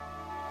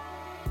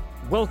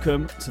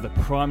Welcome to the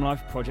Prime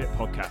Life Project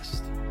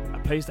podcast, a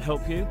place to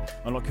help you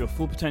unlock your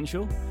full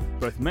potential,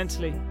 both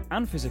mentally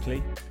and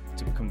physically,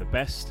 to become the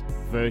best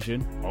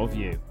version of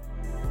you.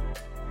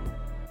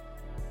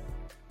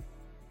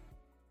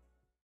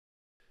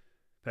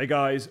 Hey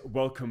guys,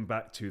 welcome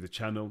back to the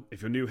channel.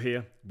 If you're new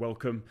here,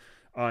 welcome.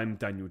 I'm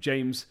Daniel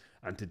James,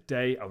 and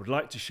today I would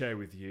like to share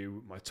with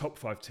you my top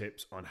 5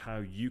 tips on how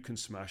you can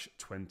smash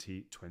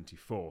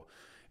 2024.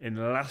 In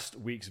last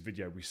week's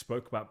video, we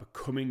spoke about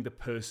becoming the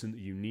person that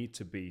you need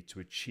to be to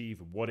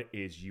achieve what it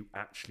is you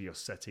actually are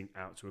setting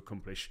out to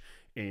accomplish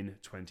in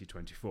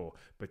 2024.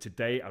 But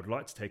today, I would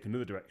like to take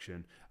another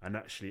direction and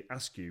actually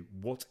ask you,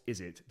 what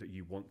is it that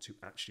you want to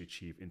actually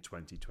achieve in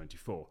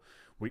 2024?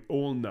 We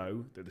all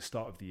know that at the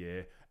start of the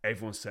year,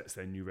 everyone sets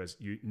their New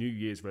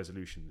Year's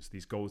resolutions,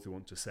 these goals they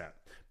want to set.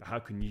 But how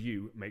can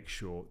you make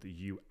sure that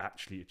you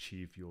actually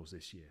achieve yours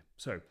this year?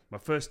 So my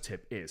first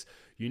tip is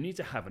you need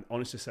to have an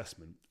honest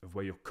assessment of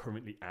where you're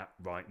currently at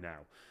right now.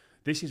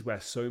 This is where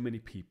so many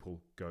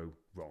people go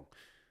wrong.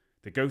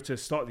 They go to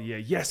start the year,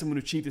 yes, I'm going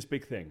to achieve this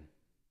big thing.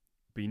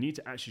 But you need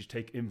to actually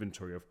take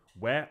inventory of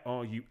where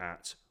are you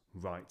at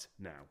right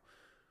now?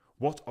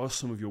 What are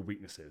some of your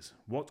weaknesses?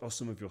 What are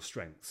some of your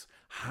strengths?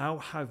 How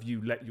have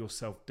you let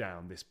yourself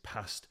down this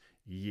past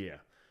year?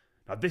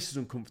 Now, this is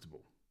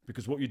uncomfortable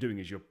because what you're doing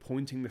is you're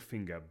pointing the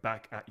finger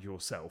back at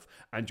yourself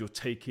and you're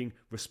taking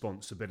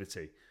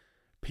responsibility.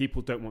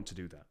 People don't want to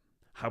do that.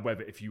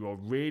 However, if you are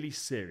really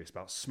serious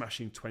about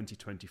smashing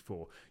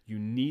 2024, you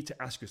need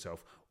to ask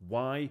yourself,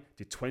 why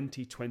did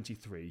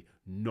 2023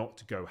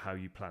 not go how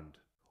you planned?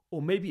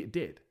 Or maybe it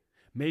did.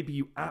 Maybe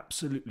you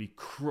absolutely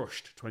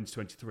crushed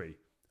 2023.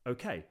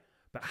 Okay.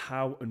 But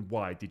how and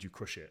why did you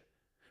crush it?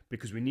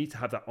 Because we need to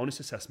have that honest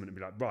assessment and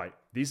be like, right,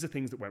 these are the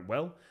things that went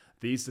well.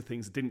 These are the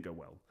things that didn't go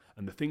well.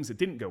 And the things that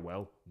didn't go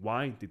well,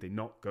 why did they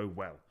not go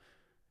well?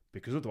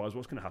 Because otherwise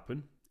what's going to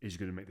happen is you're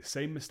going to make the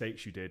same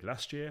mistakes you did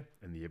last year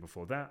and the year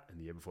before that and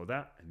the year before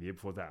that and the year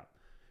before that.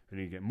 And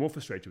you're going to get more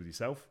frustrated with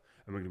yourself.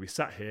 And we're going to be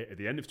sat here at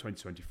the end of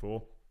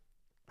 2024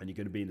 and you're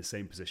going to be in the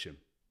same position.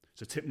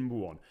 So tip number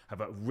 1,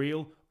 have a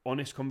real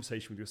honest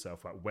conversation with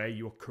yourself about where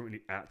you're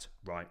currently at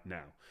right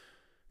now.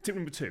 Tip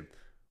number 2,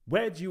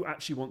 where do you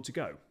actually want to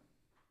go?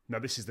 Now,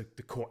 this is the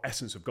core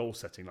essence of goal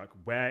setting. Like,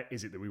 where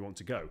is it that we want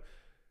to go?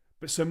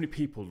 But so many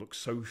people look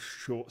so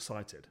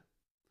short-sighted.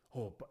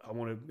 Oh, but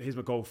here's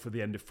my goal for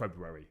the end of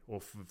February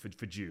or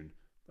for June.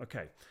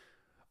 Okay,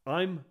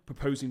 I'm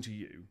proposing to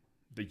you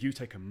that you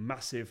take a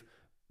massive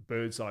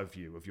bird's eye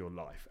view of your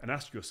life and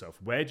ask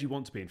yourself, where do you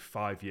want to be in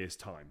 5 years'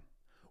 time?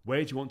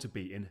 Where do you want to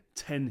be in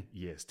 10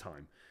 years'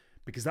 time?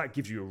 Because that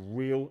gives you a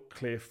real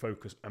clear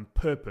focus and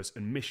purpose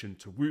and mission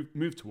to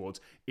move towards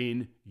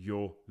in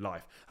your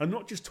life. I'm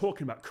not just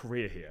talking about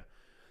career here.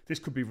 This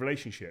could be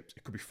relationships.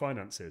 It could be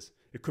finances.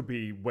 It could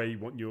be where you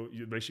want your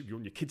relationship, you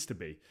want your kids to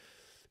be.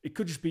 It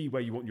could just be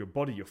where you want your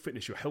body, your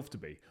fitness, your health to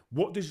be.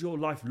 What does your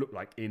life look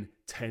like in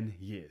 10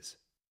 years?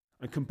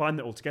 And combine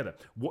that all together.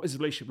 What is the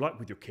relationship like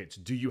with your kids?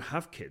 Do you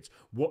have kids?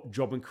 What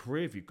job and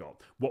career have you got?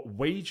 What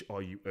wage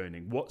are you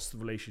earning? What's the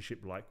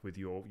relationship like with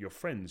your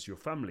friends, your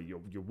family,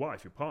 your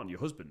wife, your partner, your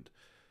husband?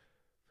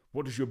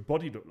 What does your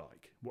body look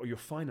like? What are your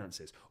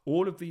finances?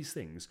 All of these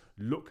things,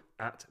 look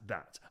at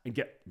that and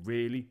get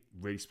really,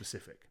 really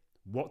specific.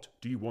 What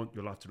do you want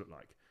your life to look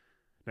like?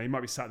 Now, you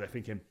might be sat there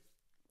thinking,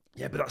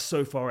 yeah, but that's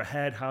so far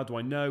ahead. How do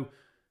I know?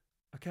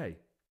 Okay.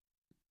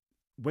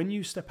 When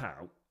you step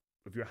out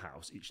of your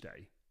house each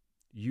day,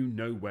 you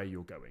know where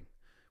you're going.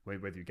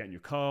 Whether you get in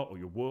your car or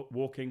you're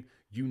walking,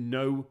 you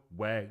know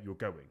where you're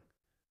going.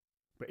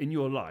 But in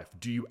your life,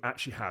 do you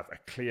actually have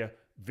a clear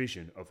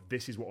vision of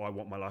this is what I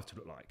want my life to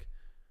look like?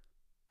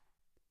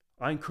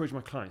 I encourage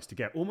my clients to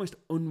get almost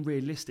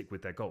unrealistic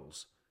with their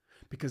goals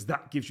because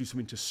that gives you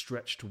something to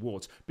stretch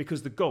towards.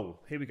 Because the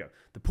goal, here we go,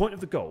 the point of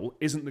the goal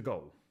isn't the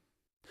goal.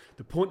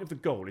 The point of the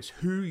goal is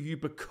who you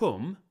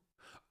become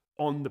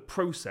on the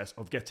process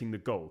of getting the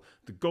goal.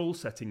 The goal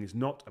setting is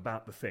not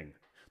about the thing.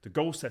 The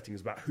goal setting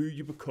is about who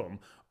you become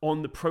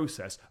on the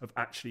process of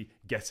actually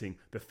getting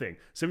the thing.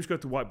 So let's go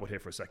to the whiteboard here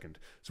for a second.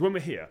 So when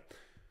we're here,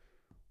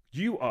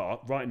 you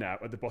are right now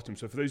at the bottom.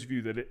 So for those of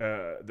you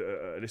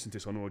that listen to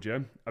this on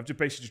audio, I've just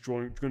basically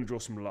going to draw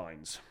some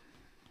lines,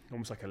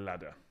 almost like a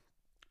ladder.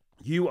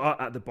 You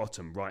are at the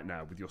bottom right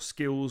now with your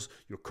skills,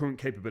 your current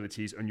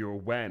capabilities, and your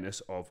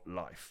awareness of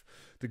life.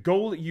 The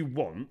goal that you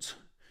want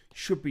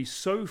should be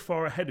so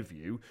far ahead of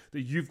you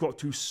that you've got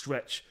to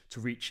stretch to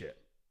reach it.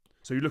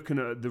 So you're looking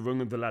at the rung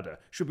of the ladder. It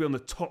should be on the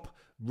top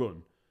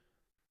run.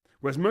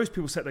 Whereas most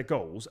people set their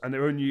goals and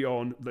they're only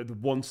on the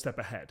one step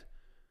ahead.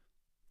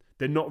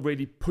 They're not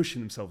really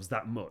pushing themselves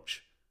that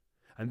much.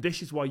 And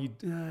this is why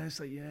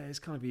it's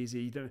kind of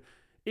easy.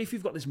 If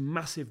you've got this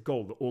massive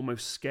goal that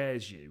almost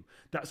scares you,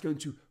 that's going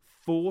to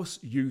force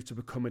you to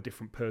become a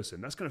different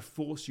person. That's going to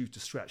force you to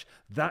stretch.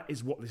 That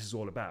is what this is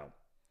all about.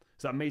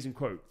 It's that amazing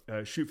quote,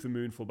 shoot for the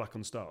moon, fall back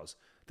on stars.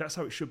 That's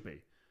how it should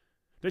be.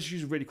 Let's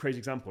use a really crazy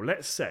example.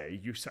 Let's say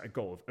you set a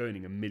goal of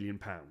earning £1 million.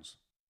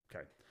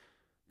 Okay.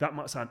 That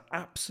might sound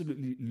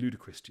absolutely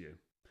ludicrous to you.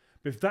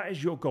 But if that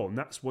is your goal and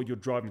that's what you're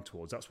driving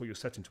towards, that's what you're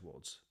setting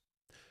towards,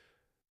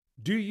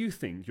 do you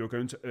think you're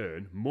going to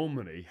earn more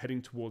money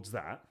heading towards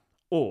that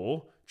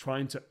or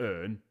trying to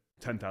earn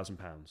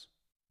 £10,000?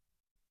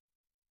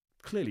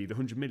 Clearly the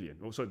 100 million,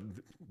 also,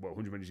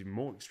 100 million is even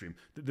more extreme,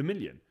 the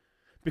million.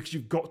 Because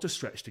you've got to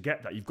stretch to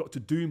get that. You've got to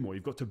do more.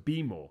 You've got to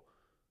be more.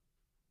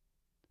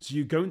 So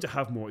you're going to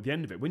have more at the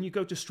end of it. When you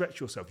go to stretch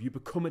yourself, you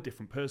become a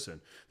different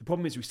person. The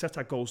problem is we set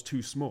our goals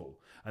too small,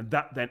 and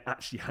that then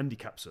actually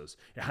handicaps us.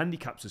 It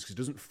handicaps us because it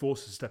doesn't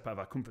force us to step out of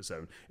our comfort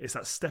zone. It's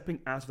that stepping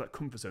out of that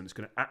comfort zone that's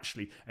going to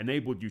actually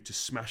enable you to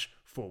smash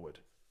forward.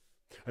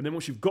 And then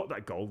once you've got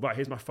that goal, right,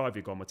 here's my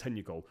 5-year goal, my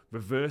 10-year goal,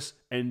 reverse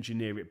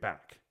engineer it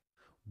back.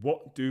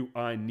 What do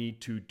I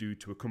need to do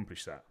to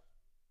accomplish that?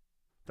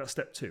 That's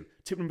step 2.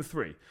 Tip number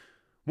 3.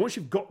 Once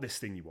you've got this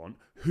thing you want,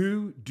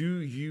 who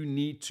do you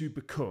need to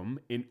become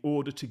in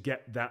order to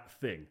get that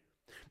thing?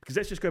 Because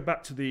let's just go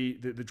back to the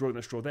drawing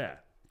that straw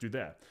there.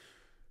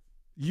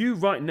 You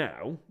right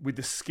now, with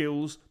the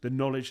skills, the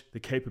knowledge, the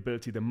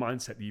capability, the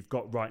mindset that you've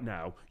got right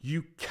now,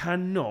 you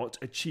cannot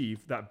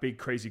achieve that big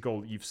crazy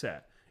goal that you've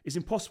set. It's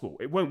impossible.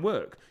 It won't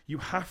work. You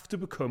have to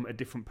become a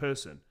different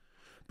person.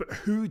 But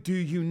who do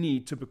you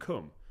need to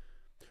become?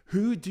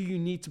 Who do you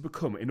need to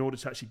become in order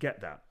to actually get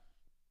that?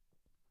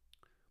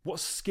 What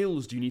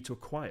skills do you need to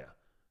acquire?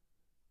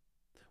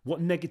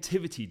 What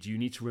negativity do you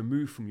need to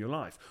remove from your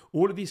life?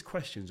 All of these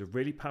questions are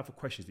really powerful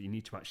questions that you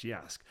need to actually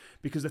ask.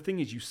 Because the thing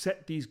is, you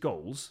set these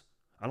goals,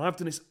 and I've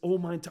done this all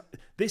my entire...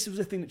 This was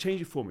the thing that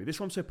changed it for me. This is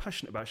why I'm so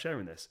passionate about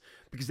sharing this.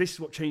 Because this is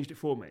what changed it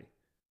for me.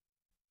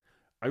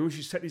 I always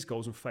used to set these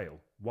goals and fail.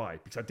 Why?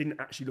 Because I didn't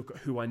actually look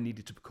at who I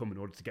needed to become in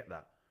order to get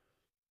that.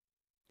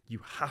 You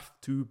have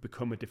to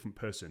become a different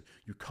person.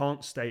 You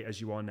can't stay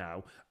as you are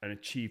now and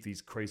achieve these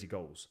crazy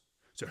goals.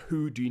 So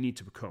who do you need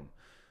to become?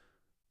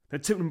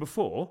 Then tip number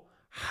 4,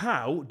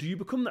 how do you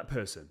become that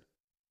person?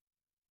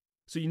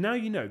 So now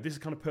you know this is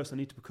the kind of person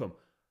I need to become.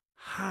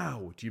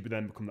 How do you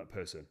then become that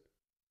person?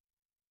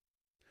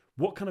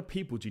 What kind of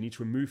people do you need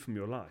to remove from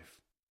your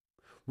life?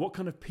 What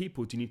kind of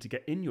people do you need to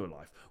get in your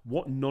life?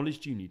 What knowledge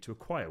do you need to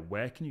acquire?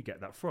 Where can you get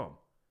that from?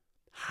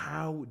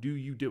 How do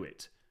you do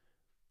it?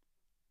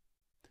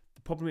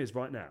 The problem is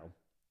right now,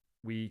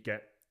 we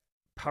get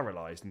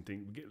paralyzed and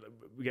think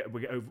we get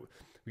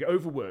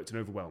overworked and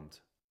overwhelmed,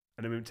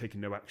 and then we're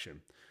taking no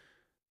action.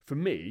 For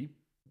me,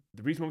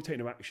 the reason why we take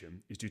no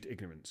action is due to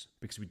ignorance,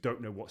 because we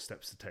don't know what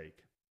steps to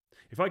take.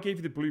 If I gave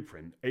you the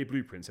blueprint, a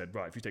blueprint said,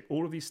 right, if you take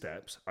all of these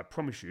steps, I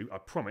promise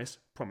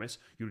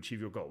you'll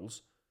achieve your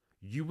goals,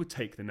 you would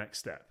take the next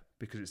step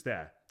because it's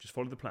there. Just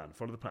follow the plan,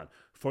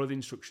 follow the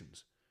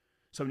instructions.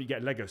 So when you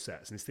get Lego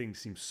sets and this thing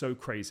seems so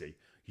crazy,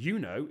 you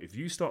know if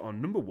you start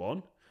on number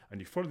 1 and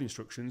you follow the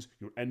instructions,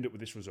 you'll end up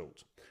with this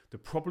result. The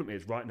problem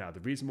is right now, the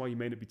reason why you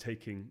may not be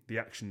taking the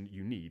action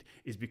you need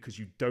is because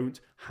you don't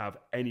have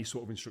any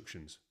sort of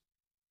instructions.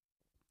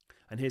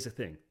 And here's the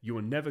thing, you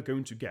are never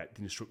going to get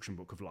the instruction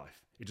book of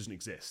life. It doesn't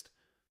exist.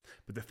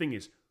 But the thing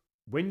is,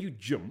 when you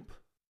jump,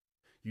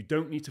 you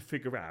don't need to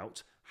figure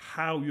out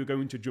how you're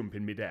going to jump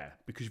in midair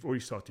because you've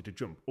already started to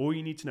jump. All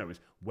you need to know is,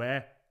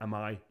 where am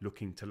I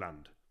looking to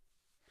land?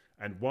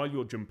 And while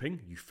you're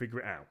jumping, you figure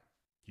it out.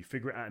 You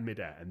figure it out in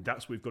midair, and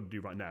that's what we've got to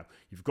do right now.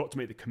 You've got to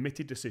make the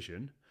committed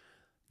decision.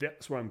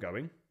 That's where I'm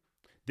going.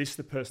 This is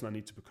the person I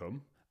need to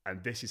become,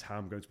 and this is how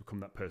I'm going to become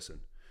that person.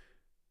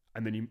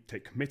 And then you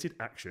take committed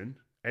action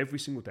every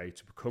single day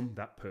to become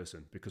that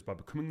person, because by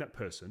becoming that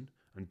person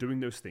and doing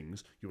those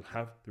things, you'll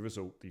have the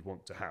result that you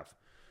want to have.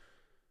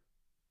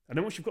 And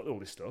then once you've got all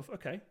this stuff,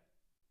 okay,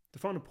 the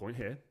final point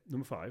here,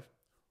 number 5,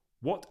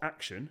 what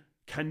action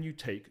can you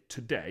take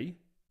today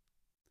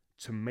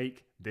to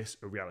make this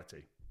a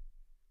reality?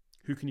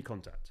 Who can you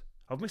contact?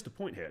 I've missed a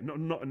point here.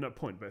 Not a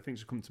point, but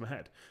things have come to my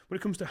head. When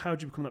it comes to how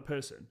do you become that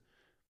person,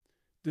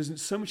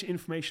 there's so much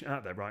information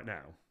out there right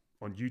now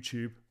on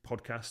YouTube,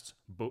 podcasts,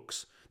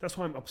 books. That's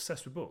why I'm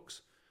obsessed with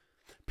books.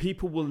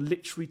 People will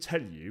literally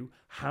tell you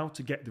how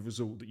to get the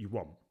result that you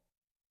want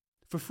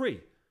for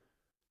free.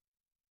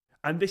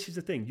 And this is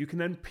the thing. You can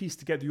then piece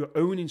together your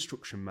own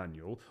instruction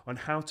manual on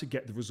how to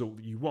get the result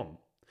that you want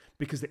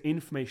because the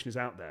information is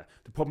out there.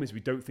 The problem is we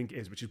don't think it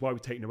is, which is why we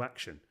take no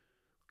action.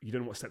 You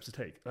don't know what steps to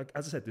take. Like,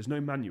 as I said, there's no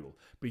manual,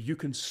 but you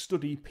can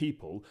study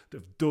people that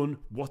have done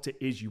what it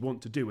is you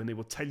want to do, and they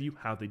will tell you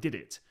how they did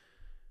it.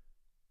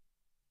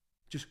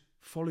 Just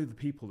follow the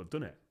people that have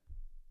done it.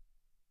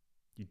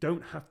 You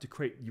don't have to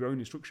create your own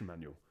instruction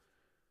manual.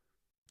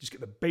 Just get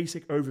the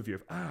basic overview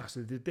of, so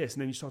they did this,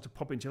 and then you start to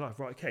pop into your life.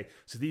 Right, okay,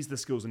 so these are the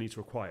skills I need to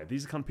acquire.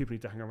 These are the kind of people I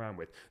need to hang around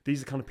with.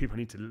 These are the kind of people I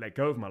need to let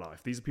go of my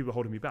life. These are people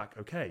holding me back.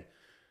 Okay,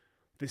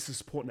 this is a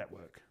support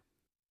network.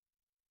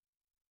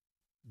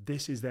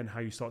 This is then how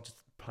you start to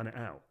plan it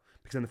out.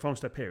 Because then the final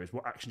step here is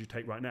what action you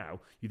take right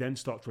now. You then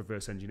start to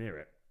reverse engineer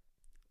it.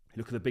 You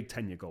look at the big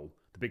 10-year goal,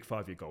 the big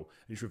 5-year goal,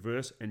 and you just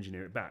reverse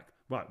engineer it back.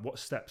 Right, what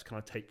steps can I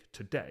take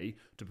today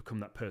to become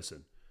that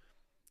person?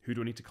 Who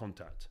do I need to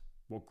contact?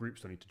 What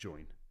groups do I need to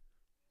join?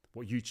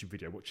 What YouTube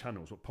video, what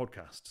channels, what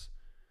podcasts?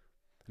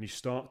 And you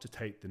start to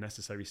take the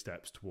necessary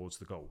steps towards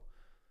the goal.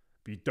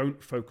 But you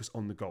don't focus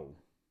on the goal.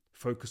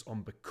 Focus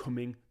on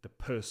becoming the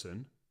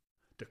person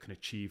that can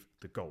achieve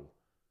the goal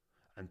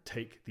and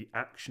take the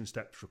action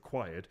steps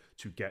required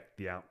to get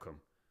the outcome.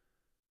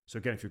 So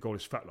again, if your goal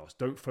is fat loss,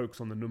 don't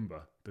focus on the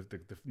number, the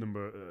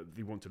number that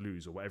you want to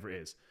lose or whatever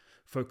it is.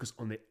 Focus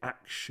on the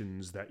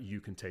actions that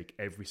you can take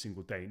every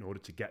single day in order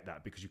to get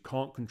that, because you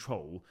can't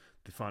control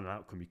the final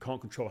outcome. You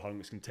can't control how long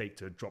it's going to take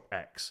to drop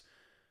X,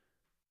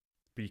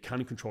 but you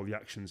can control the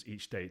actions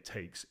each day it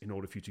takes in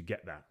order for you to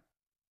get that.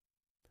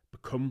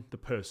 Become the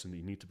person that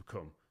you need to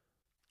become.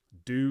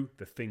 Do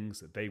the things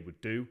that they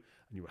would do,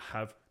 and you will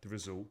have the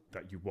result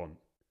that you want.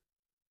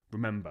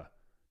 Remember,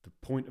 the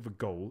point of a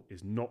goal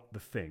is not the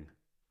thing.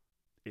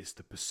 It's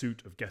the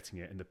pursuit of getting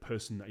it and the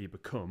person that you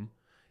become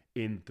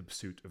in the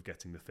pursuit of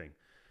getting the thing.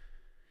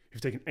 If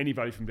you've taken any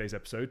value from today's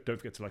episode, don't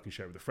forget to like and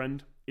share it with a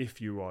friend.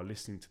 If you are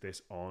listening to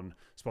this on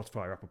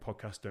Spotify or Apple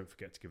Podcasts, don't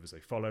forget to give us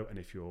a follow. And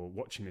if you're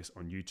watching this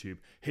on YouTube,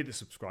 hit the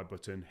subscribe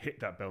button, hit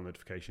that bell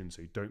notification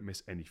so you don't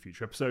miss any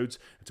future episodes.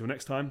 Until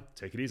next time,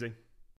 take it easy.